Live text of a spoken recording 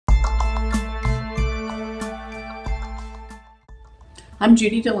I'm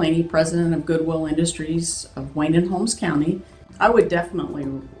Judy Delaney, president of Goodwilll Industries of Wayne and Holmes County. I would definitely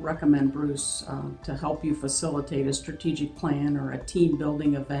recommend Bruce to help you facilitate a strategic plan or a team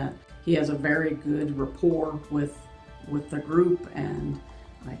building event. He has a very good rapport with the group, and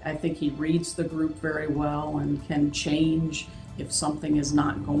I think he reads the group very well and can change if something is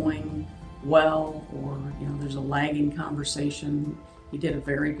not going well or there's a lagging conversation. He did a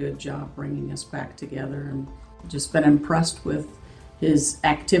very good job bringing us back together, and just been impressed with his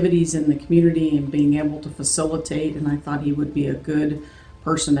activities in the community and being able to facilitate, and I thought he would be a good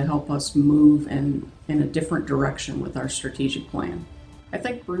person to help us move in a different direction with our strategic plan. I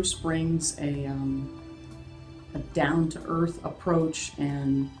think Bruce brings a down-to-earth approach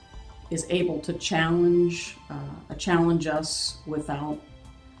and is able to challenge us without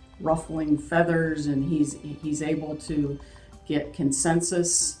ruffling feathers, and he's able to get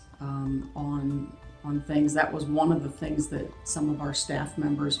consensus on things. That was one of the things that some of our staff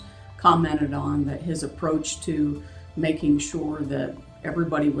members commented on, that his approach to making sure that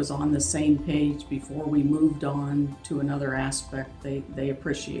everybody was on the same page before we moved on to another aspect. They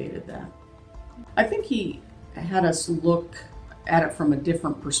appreciated that. I think he had us look at it from a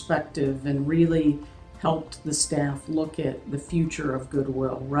different perspective and really helped the staff look at the future of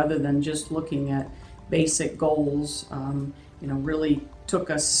Goodwilll rather than just looking at basic goals. Really took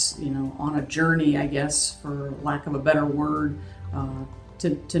us on a journey, I guess, for lack of a better word,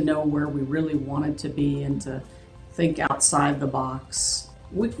 to know where we really wanted to be and to think outside the box.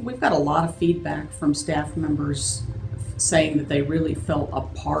 We've got a lot of feedback from staff members saying that they really felt a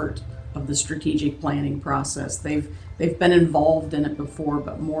part of the strategic planning process. They've been involved in it before,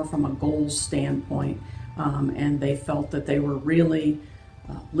 but more from a goals standpoint, and they felt that they were really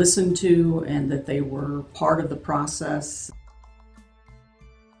listened to and that they were part of the process.